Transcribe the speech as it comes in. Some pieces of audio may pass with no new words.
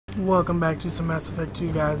Welcome back to some Mass Effect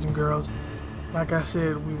 2, guys and girls. Like I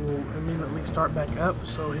said, we will immediately start back up,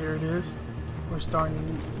 so here it is. We're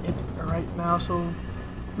starting it right now, so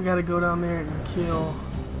we gotta go down there and kill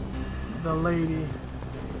the lady,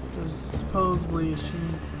 because supposedly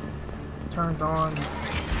she's turned on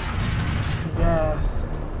some gas.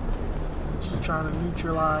 She's trying to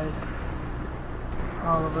neutralize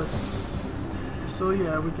all of us. So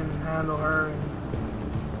yeah, we can handle her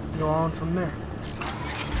and go on from there.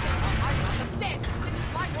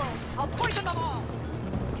 I'll poison them all!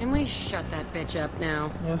 Can we shut that bitch up now?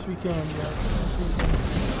 Yes, we can, yes we can.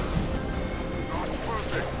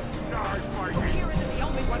 Here isn't the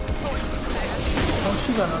only one with choice, man. Oh,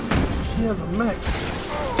 she has a mech.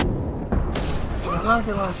 A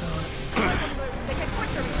rocket launcher. They can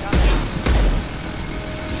butcher each other.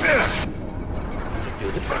 Do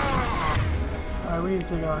the trick. Alright, we need to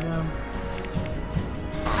take out him.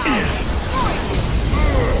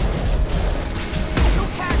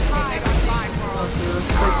 Okay, let's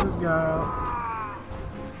take this guy out.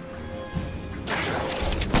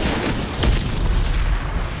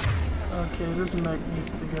 Okay, this mech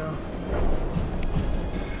needs to go.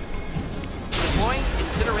 Deploying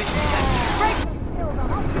incineration tank.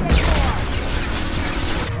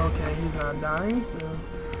 Okay, he's not dying, so...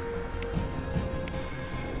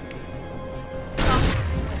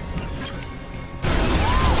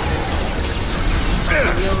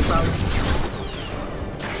 The other side.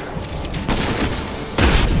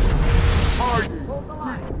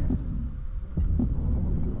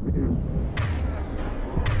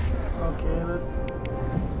 Okay, let's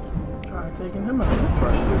try taking him out.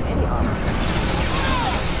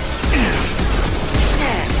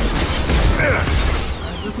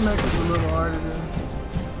 This mech is a little harder than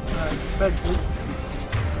I expected.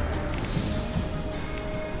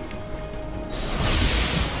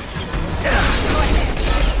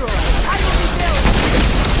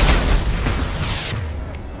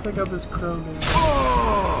 Take out this Krogan.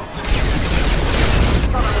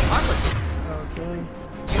 Okay.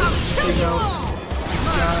 Take out this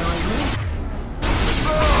guy right here.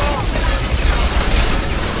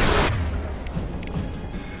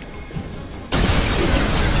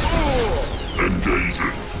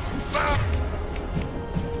 Engaging.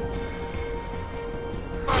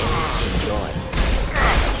 Enjoy.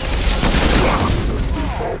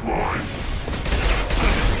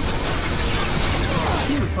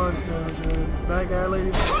 She's a punch the bad guy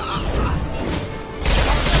lady.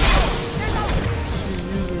 She's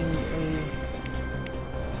using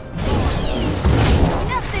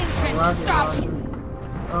a rocket launcher.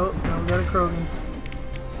 Oh, now we got a Krogan.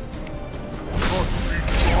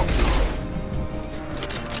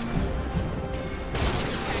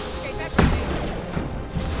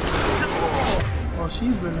 Well,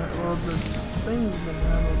 she's been, well, the thing's been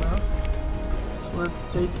handled now. So let's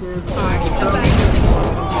take care of the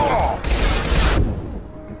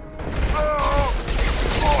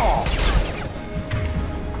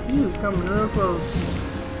He was coming real close.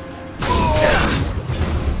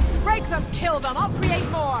 Break them, kill them, I'll create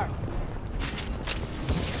more!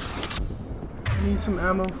 I need some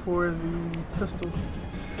ammo for the pistol.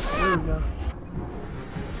 There we go.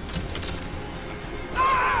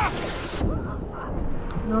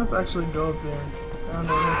 No, let's actually go up there. I don't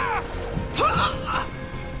know.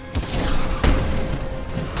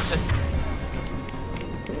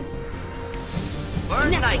 Okay.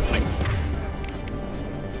 Burn nicely.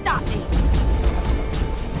 Stop me!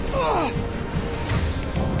 I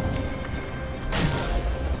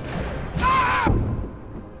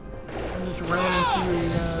just ran into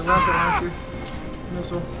a rocket launcher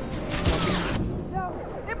missile.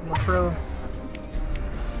 I'm a pro.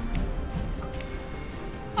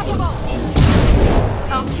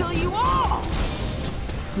 I'll kill you all!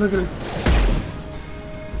 Look at it.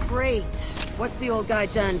 Great. What's the old guy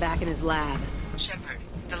done back in his lab? Shepard,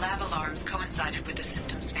 the lab alarms coincided with the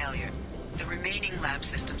system's failure. The remaining lab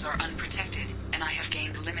systems are unprotected, and I have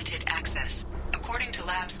gained limited access. According to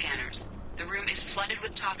lab scanners, the room is flooded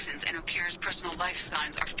with toxins and Okir's personal life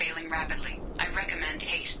signs are failing rapidly. I recommend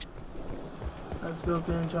haste. Let's go up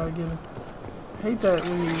there and try to get him. I hate that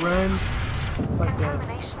when you run, it's like that.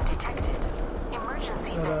 Contamination detected.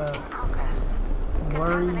 Emergency That, vent in progress.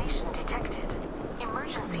 blurry Contamination detected.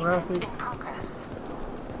 Emergency graphic vent in progress.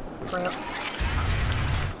 crap.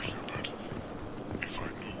 Shepard, if I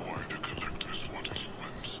knew why the collectors wanted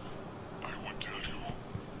humans, I would tell you.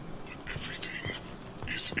 But everything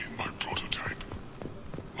is in my prototype.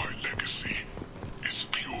 My legacy is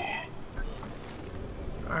pure.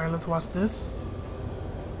 Alright, let's watch this.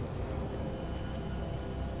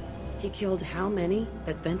 He killed how many,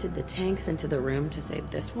 but vented the tanks into the room to save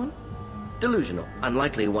this one? Delusional.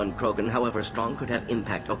 Unlikely one Krogan, however strong, could have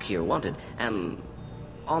impact Okeer wanted. Am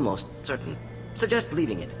almost certain. Suggest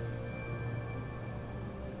leaving it.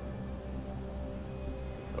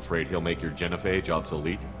 Afraid he'll make your genophage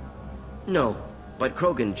obsolete? No, but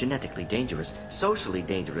Krogan genetically dangerous, socially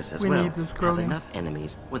dangerous as We well. need this Have Krogan. enough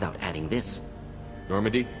enemies without adding this.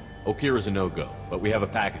 Normandy, Okeer is a no-go, but we have a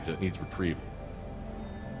package that needs retrieval.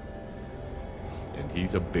 And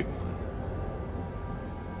he's a big one.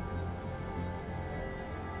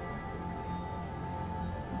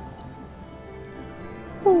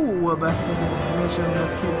 Ooh, well, that's the end of the mission.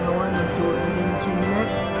 Let's keep going. Let's see what we get into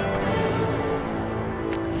next.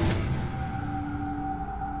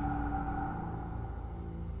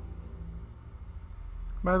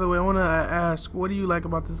 By the way, I want to ask, what do you like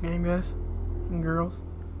about this game, guys and girls?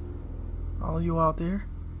 All of you out there.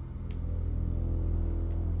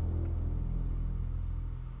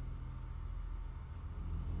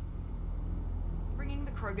 Bringing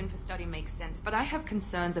the Krogan for study makes sense, but I have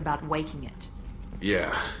concerns about waking it.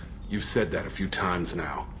 Yeah, you've said that a few times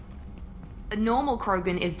now. A normal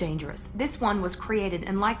Krogan is dangerous. This one was created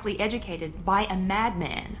and likely educated by a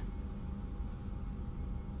madman.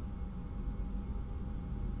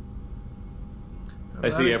 I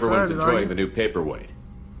see everyone's excited, are enjoying you? the new paperweight.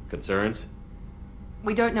 Concerns?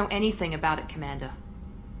 We don't know anything about it, Commander.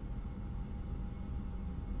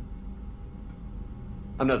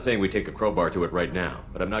 I'm not saying we take a crowbar to it right now,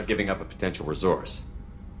 but I'm not giving up a potential resource.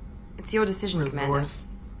 It's your decision, Commander. Resource.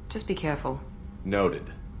 Just be careful. Noted.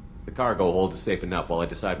 The cargo hold is safe enough while I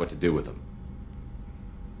decide what to do with them.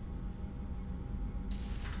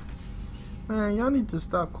 Man, y'all need to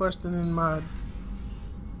stop questioning my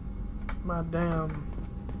damn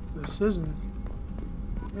decisions.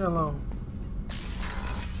 Leave me alone.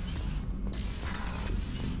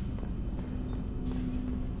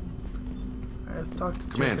 Alright, let's talk to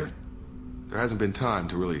Commander, Jacob. there hasn't been time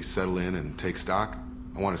to really settle in and take stock.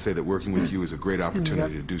 I want to say that working with you is a great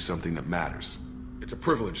opportunity to do something that matters. It's a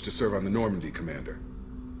privilege to serve on the Normandy, Commander.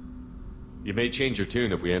 You may change your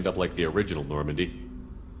tune if we end up like the original Normandy.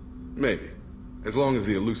 Maybe. As long as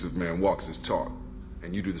the elusive man walks his talk,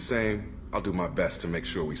 and you do the same, I'll do my best to make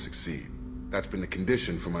sure we succeed. That's been the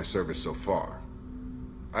condition for my service so far.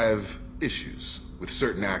 I have issues with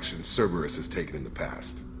certain actions Cerberus has taken in the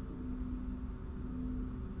past.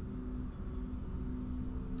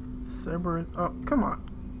 Cerberus. Oh, come on.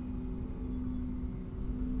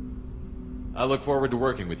 I look forward to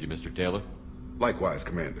working with you, Mr. Taylor. Likewise,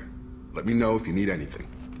 Commander. Let me know if you need anything.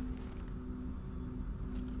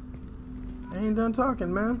 I ain't done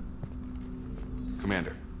talking, man.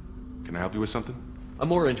 Commander, can I help you with something? I'm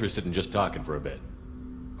more interested in just talking for a bit.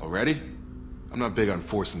 Already? I'm not big on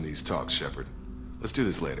forcing these talks, Shepard. Let's do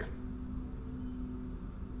this later.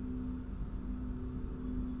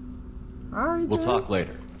 Alright, We'll then. talk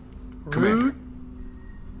later. Commander.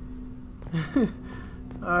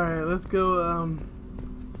 Alright, let's go,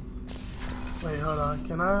 wait, hold on.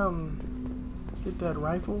 Can I, get that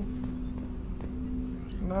rifle?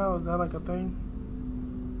 No, is that like a thing?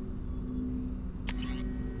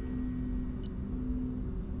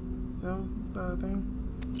 No, not a thing?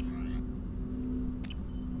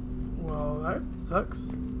 Well, that sucks.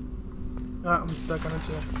 Ah, I'm stuck on a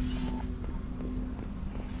chair.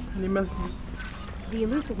 Any messages? The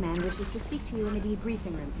elusive man wishes to speak to you in the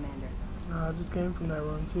debriefing room, Commander. I just came from that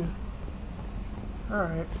room, too.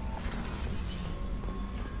 Alright.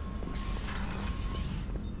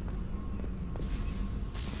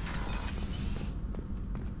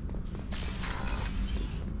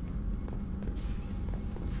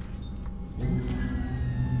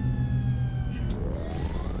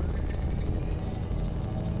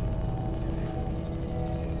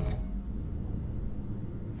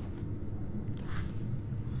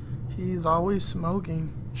 He's always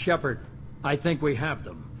smoking. Shepard, I think we have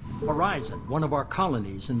them. Horizon, one of our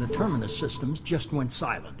colonies in the Terminus systems, just went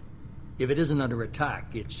silent. If it isn't under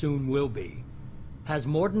attack, it soon will be. Has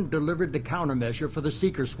Mordant delivered the countermeasure for the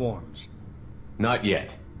Seeker swarms? Not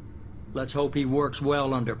yet. Let's hope he works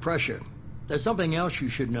well under pressure. There's something else you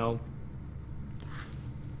should know.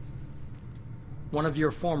 One of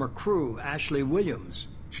your former crew, Ashley Williams,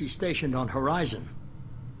 she's stationed on Horizon.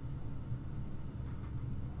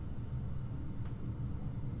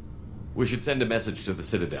 We should send a message to the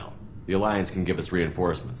Citadel. The Alliance can give us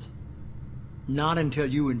reinforcements. Not until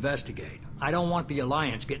you investigate. I don't want the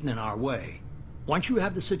Alliance getting in our way. Once you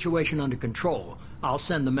have the situation under control, I'll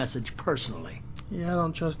send the message personally. Yeah, I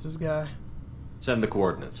don't trust this guy. Send the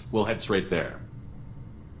coordinates. We'll head straight there.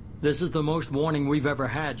 This is the most warning we've ever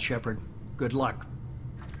had, Shepard. Good luck.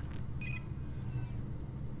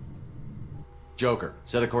 Joker,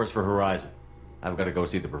 set a course for Horizon. I've got to go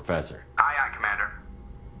see the professor. Aye, aye, Commander.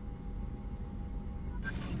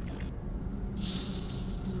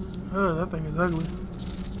 Oh, that thing is ugly.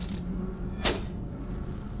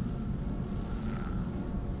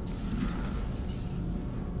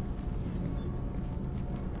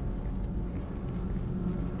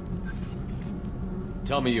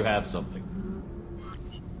 Tell me you have something.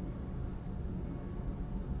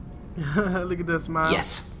 Look at that smile.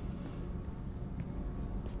 Yes.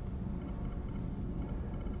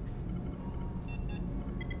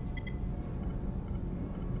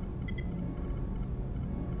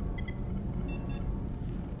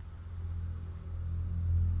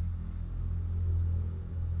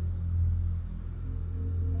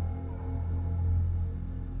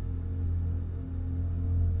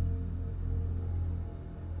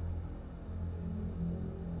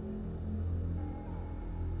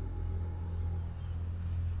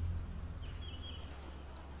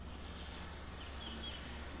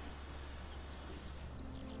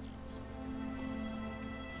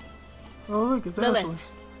 Oh, look, it's Lilith, Ashley.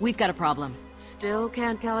 we've got a problem. Still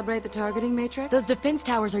can't calibrate the targeting matrix? Those defense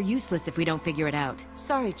towers are useless if we don't figure it out.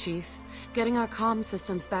 Sorry, Chief. Getting our comm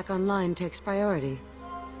systems back online takes priority.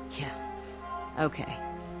 Yeah. Okay.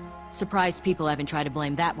 Surprised people haven't tried to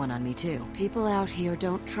blame that one on me, too. People out here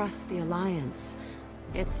don't trust the Alliance.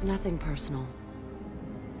 It's nothing personal.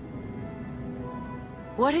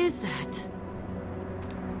 What is that?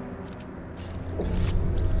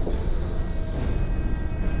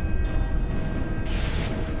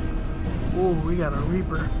 Oh, we got a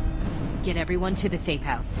Reaper. Get everyone to the safe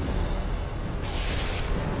house.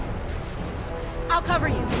 I'll cover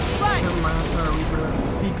you. Run! Never mind, that's not a Reaper, that's a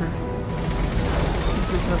Seeker. The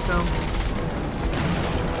Seekers have come.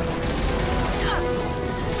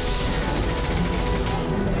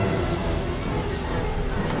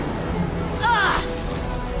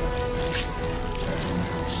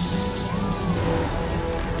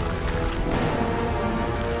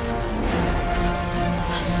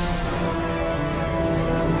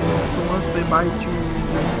 They bite you,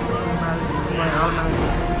 just automatically, like,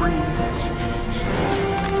 automatically breathe.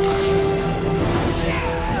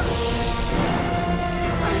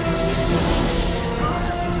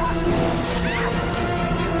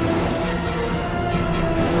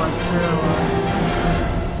 Like paralyzed.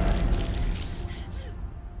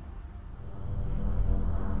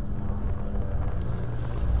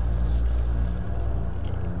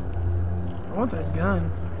 I want that gun.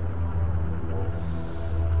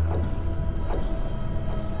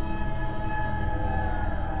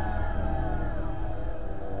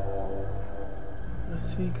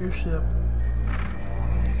 Seeker ship.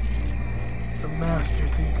 The Master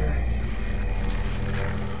Seeker.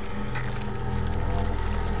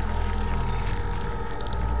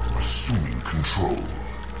 Assuming control.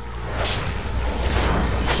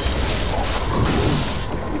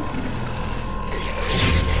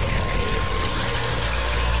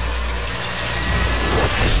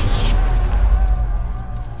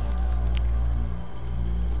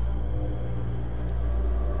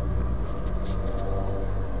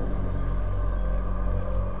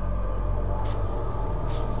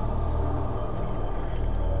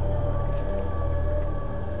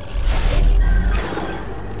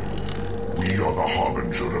 We are the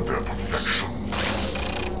harbinger of their perfection.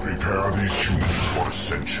 Prepare these humans for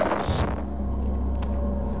ascension.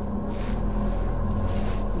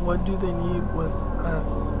 What do they need with us,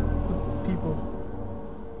 with people?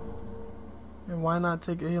 And why not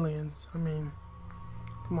take aliens? I mean,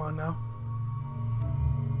 come on now.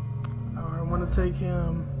 I want to take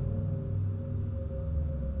him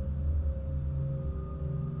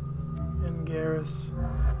and Garrus.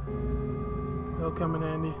 They'll come in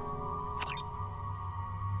handy.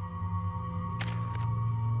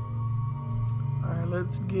 Alright,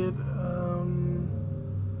 let's get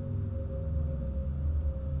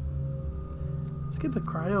the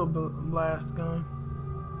cryo blast going.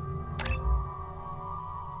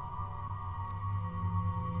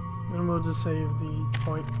 And we'll just save the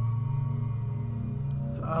point.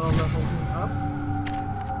 So auto level him up.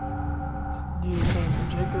 Let's do the same for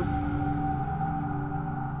Jacob.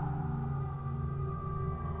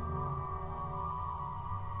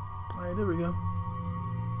 Alright, there we go.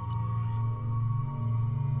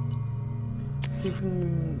 See if we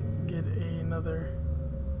can get another.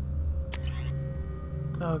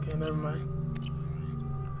 Okay, never mind.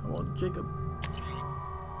 How about Jacob?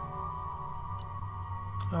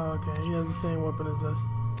 Oh, okay, he has the same weapon as us.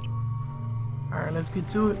 Alright, let's get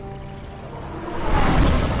to it.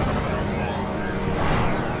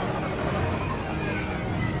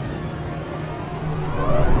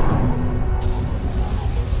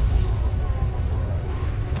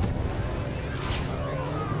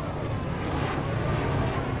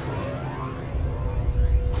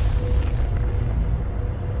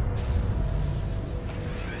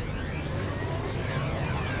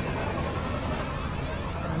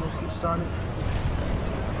 started.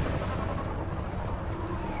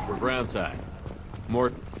 We're groundside.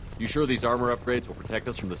 Mort, you sure these armor upgrades will protect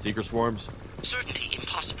us from the Seeker swarms? Certainty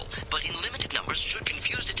impossible, but in limited numbers should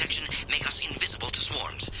confuse detection make us invisible to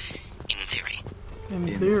swarms. In theory. In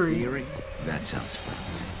theory? That sounds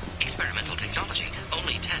fancy. Experimental technology.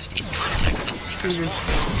 Only test is contact with Seeker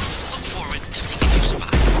swarms. Look forward to seeing if you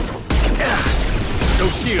survive. No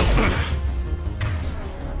shield!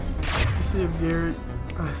 Let's see if Garrett...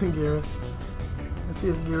 I think Garrett... Let's see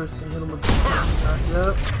if Garrett can hit him with the shot.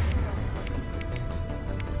 Yep.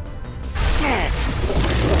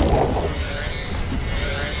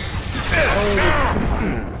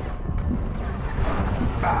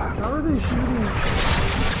 How are they shooting?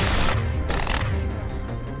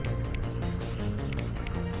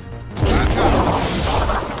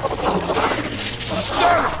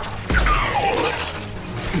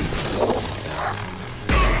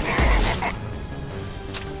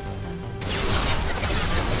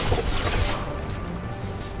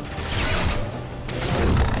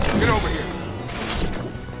 Get over here.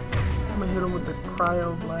 I'm gonna hit him with the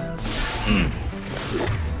cryo blast.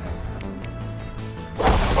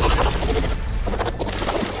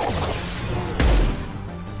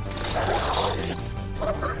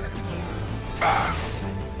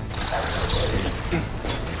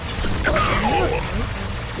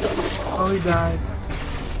 Oh, he died.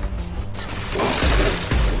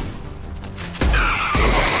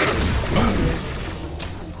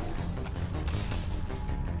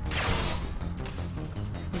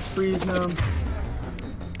 Let's freeze him.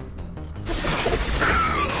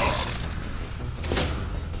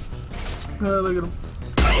 Oh, look at him.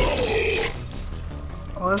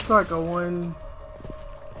 Oh, that's like a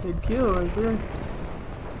one-hit kill right there.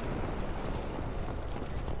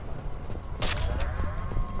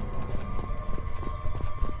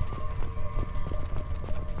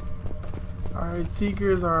 Alright,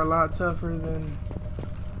 Seekers are a lot tougher than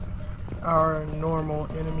our normal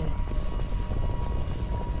enemy.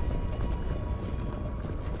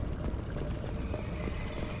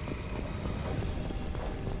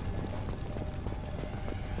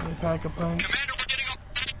 They pack a punch. Commander, we're getting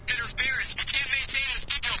interference. We can't maintain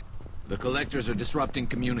this. The collectors are disrupting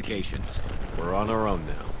communications. We're on our own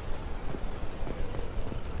now.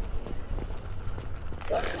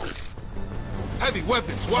 Heavy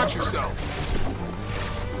weapons, watch yourself.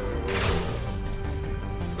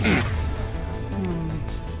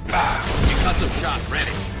 Concussive shot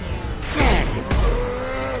ready.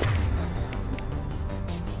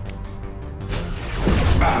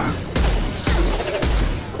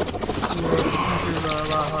 These are a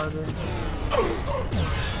lot harder.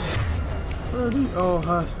 Where are these? Oh,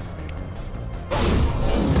 husks.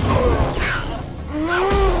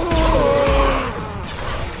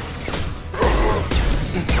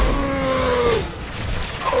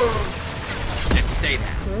 Let's stay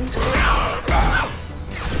there. Okay.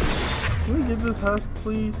 Can we get this husk,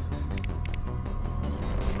 please?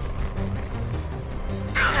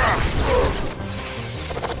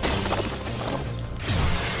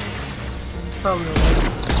 Probably not.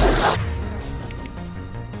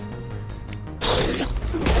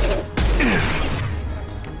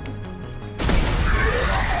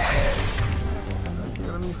 Okay,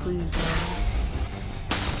 let me freeze now.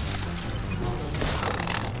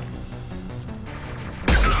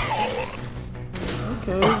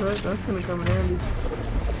 Okay, that's gonna come in handy.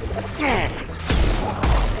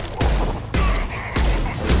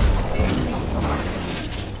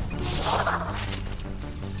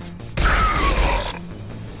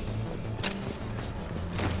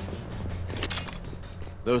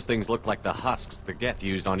 Those things look like the husks the Geth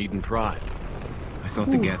used on Eden Prime. I thought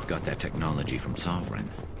the Geth got that technology from Sovereign.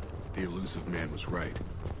 The elusive man was right.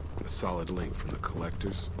 A solid link from the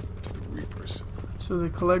Collectors to the Reapers. So the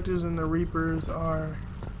Collectors and the Reapers are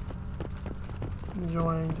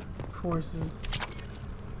joined forces.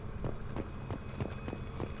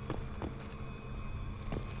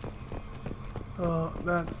 Well,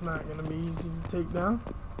 that's not going to be easy to take down.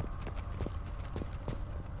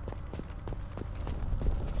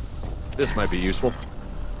 This might be useful.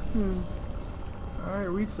 Alright,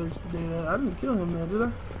 research the data. I didn't kill him there, did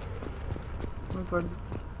I? Look like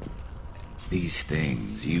These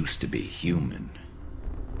things used to be human.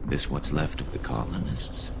 This what's left of the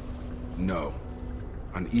colonists? No.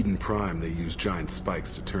 On Eden Prime, they use giant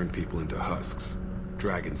spikes to turn people into husks.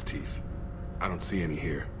 Dragon's teeth. I don't see any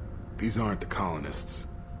here. These aren't the colonists.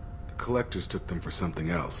 The Collectors took them for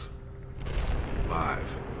something else.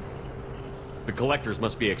 Live. The collectors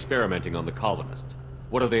must be experimenting on the colonists.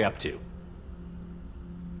 What are they up to?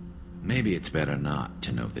 Maybe it's better not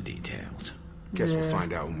to know the details. Guess we'll Yeah.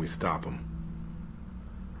 find out when we stop them.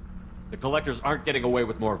 The collectors aren't getting away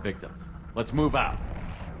with more victims. Let's move out.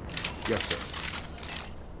 Yes, sir.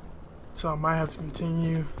 So I might have to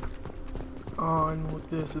continue on with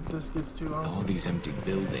this if this gets too long. All these empty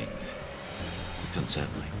buildings. It's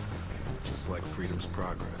unsettling. Just like freedom's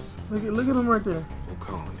progress. Look at them right there. Whole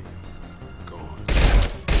colony. Gone.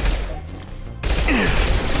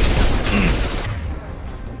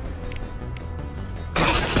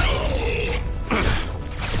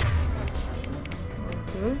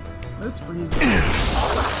 Okay, let's freeze it.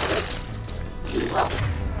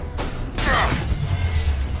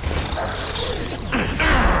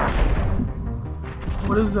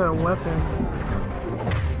 What is that weapon?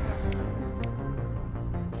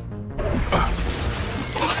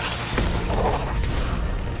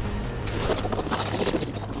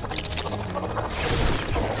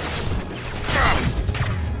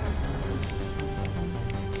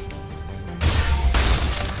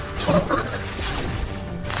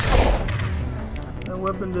 That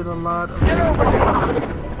weapon did a lot of... Get over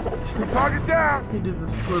here! Target down! He did the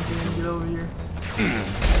scorpion. Get over here.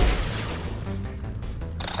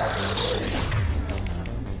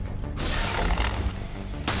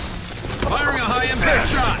 Firing a high-impact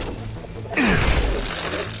shot!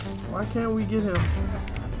 Why can't we get him?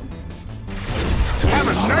 Have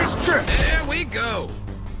a nice trip! There we go!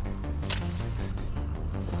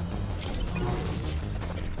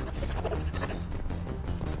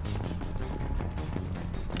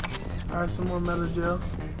 Alright, some more metal gel.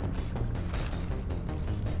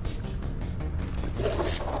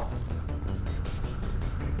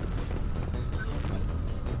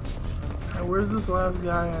 Now, where's this last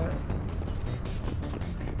guy at?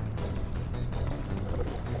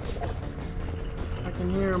 I can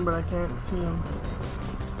hear him, but I can't see him.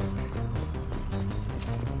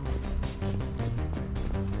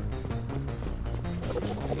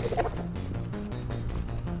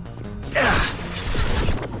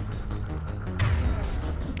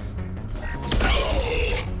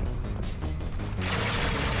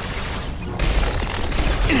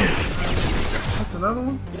 That's another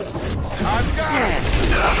one? I've got it!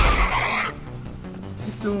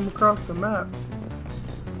 He threw him across the map.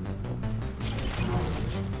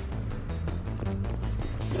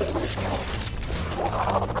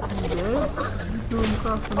 He dead? He threw him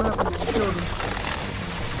across the map and just killed him.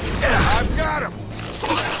 I've got him!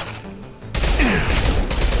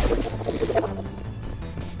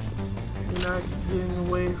 You're not getting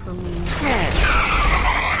away from me.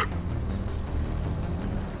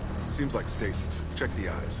 Seems like stasis. Check the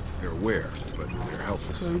eyes. They're aware, but they're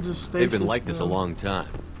helpless. So he just stays. They've been like this a long time.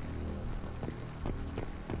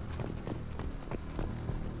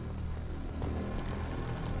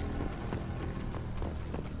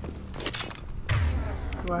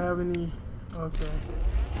 Do I have any? Okay.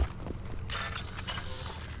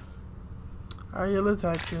 Alright, yeah, let's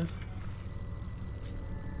hack this.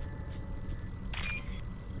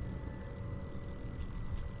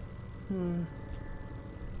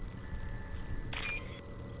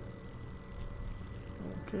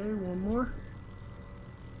 Okay, one more.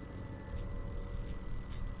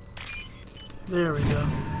 There we go.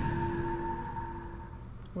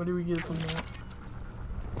 What do we get from that?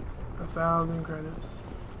 1,000 credits.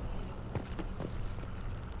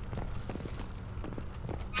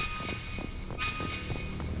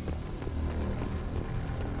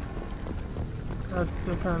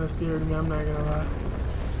 That kind of scared me, I'm not gonna lie.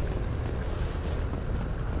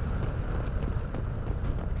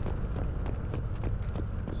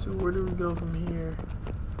 So where do we go from here?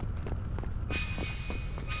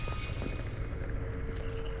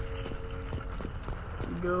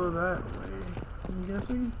 We go that way, I'm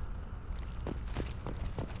guessing?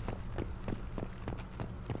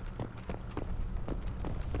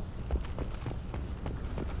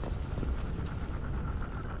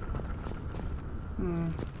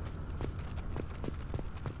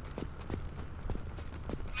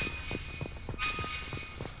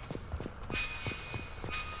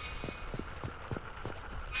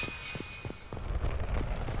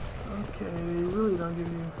 Okay, they really don't give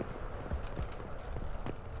you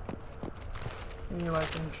any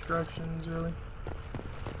like instructions really.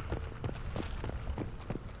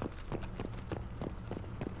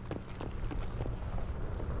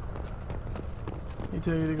 They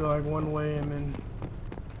tell you to go like one way and then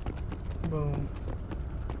boom.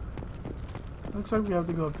 Looks like we have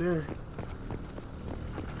to go up there.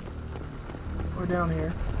 Or down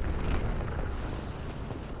here.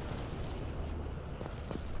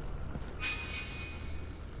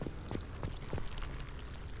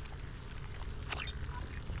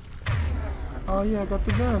 Oh yeah, I got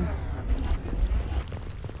the gun.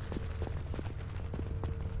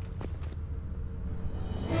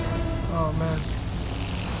 Oh man.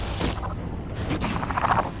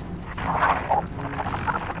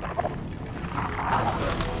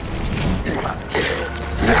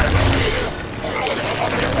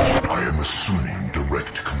 I am assuming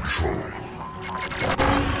direct control.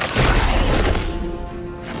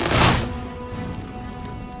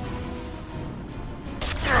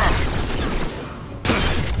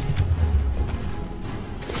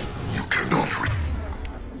 You cannot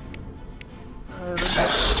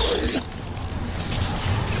resist.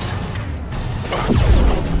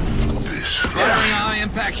 This Firing high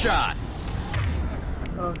impact shot.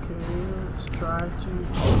 Okay, let's try to.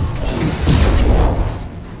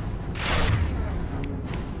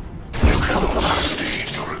 You cannot sustain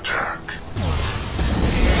your attack.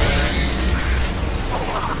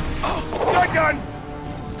 Shotgun!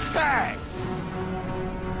 Tag!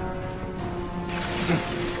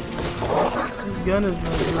 This gun is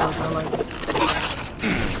really good. I like it.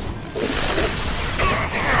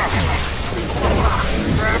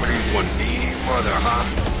 Gravity's one needy mother, huh?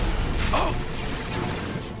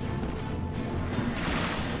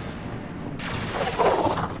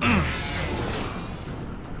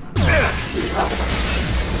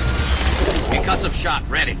 Concussive shot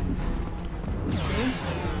ready.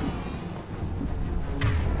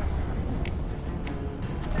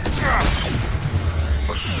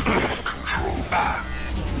 Assuming control.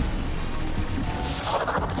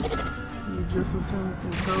 You just assume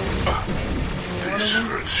control. This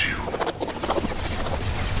hurts you.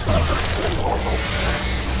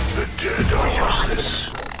 The dead are useless.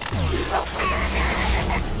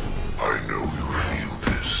 I know you feel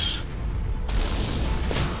this.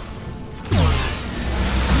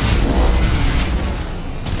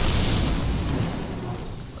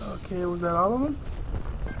 Okay, was that all of them?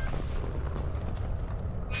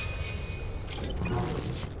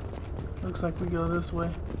 Looks like we go this way.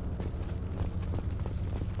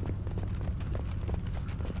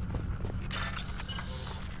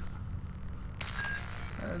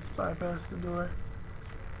 Let's bypass the door.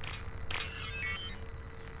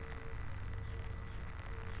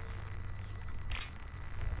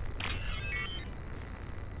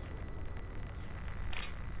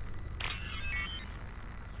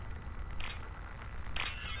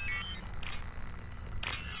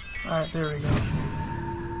 Alright, there we go.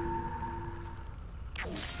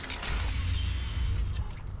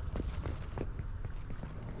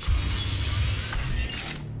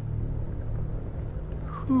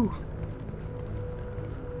 Whew.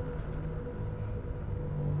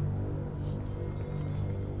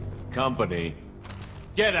 Company,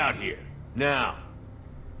 get out here, now.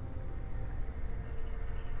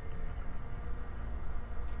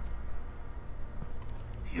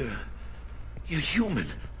 You're human.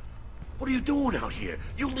 What are you doing out here?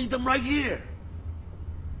 You lead them right here.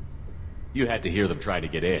 You had to hear them try to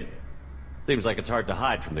get in. Seems like it's hard to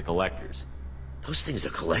hide from the collectors. Those things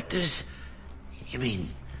are collectors? You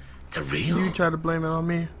mean, they're real? You try to blame it on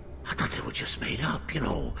me. I thought they were just made up, you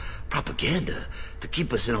know, propaganda to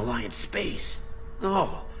keep us in Alliance space.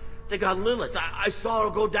 No, they got Lilith. I saw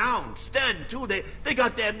her go down. Sten, too. They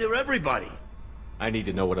got damn near everybody. I need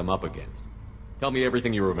to know what I'm up against. Tell me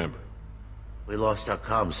everything you remember. We lost our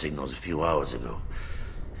comm signals a few hours ago.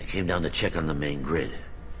 I came down to check on the main grid.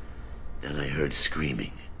 Then I heard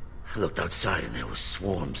screaming. I looked outside and there were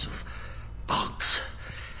swarms of bugs.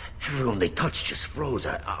 Everyone they touched just froze.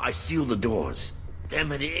 I sealed the doors.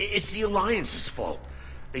 Damn it, it's the Alliance's fault.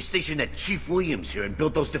 They stationed that Chief Williams here and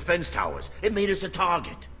built those defense towers. It made us a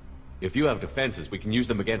target. If you have defenses, we can use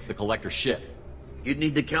them against the Collector's ship. You'd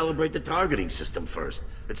need to calibrate the targeting system first.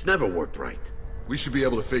 It's never worked right. We should be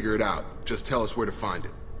able to figure it out. Just tell us where to find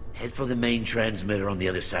it. Head for the main transmitter on the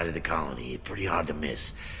other side of the colony. Pretty hard to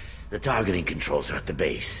miss. The targeting controls are at the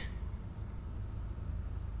base.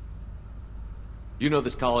 You know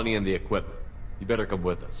this colony and the equipment. You better come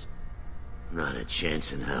with us. Not a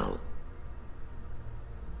chance in hell.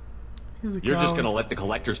 You're just gonna let the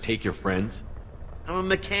Collectors take your friends? I'm a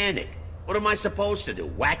mechanic. What am I supposed to do?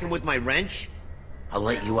 Whack him with my wrench? I'll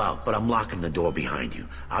let you out, but I'm locking the door behind you.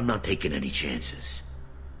 I'm not taking any chances.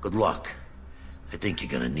 Good luck. I think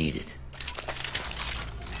you're gonna need it.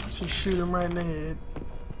 Just shoot him right in the head.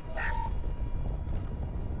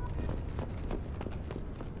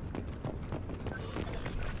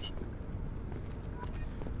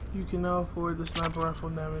 You can now afford the sniper rifle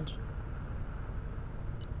damage.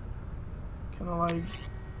 Can I like...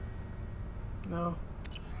 No.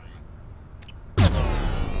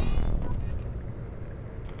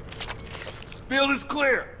 Field is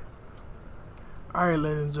clear. Alright,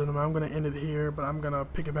 ladies and gentlemen, I'm going to end it here, but I'm going to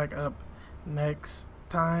pick it back up next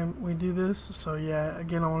time we do this. So yeah,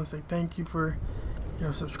 again, I want to say thank you for, you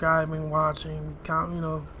know, subscribing, watching,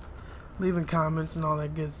 leaving comments and all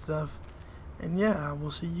that good stuff. And yeah,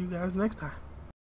 we'll see you guys next time.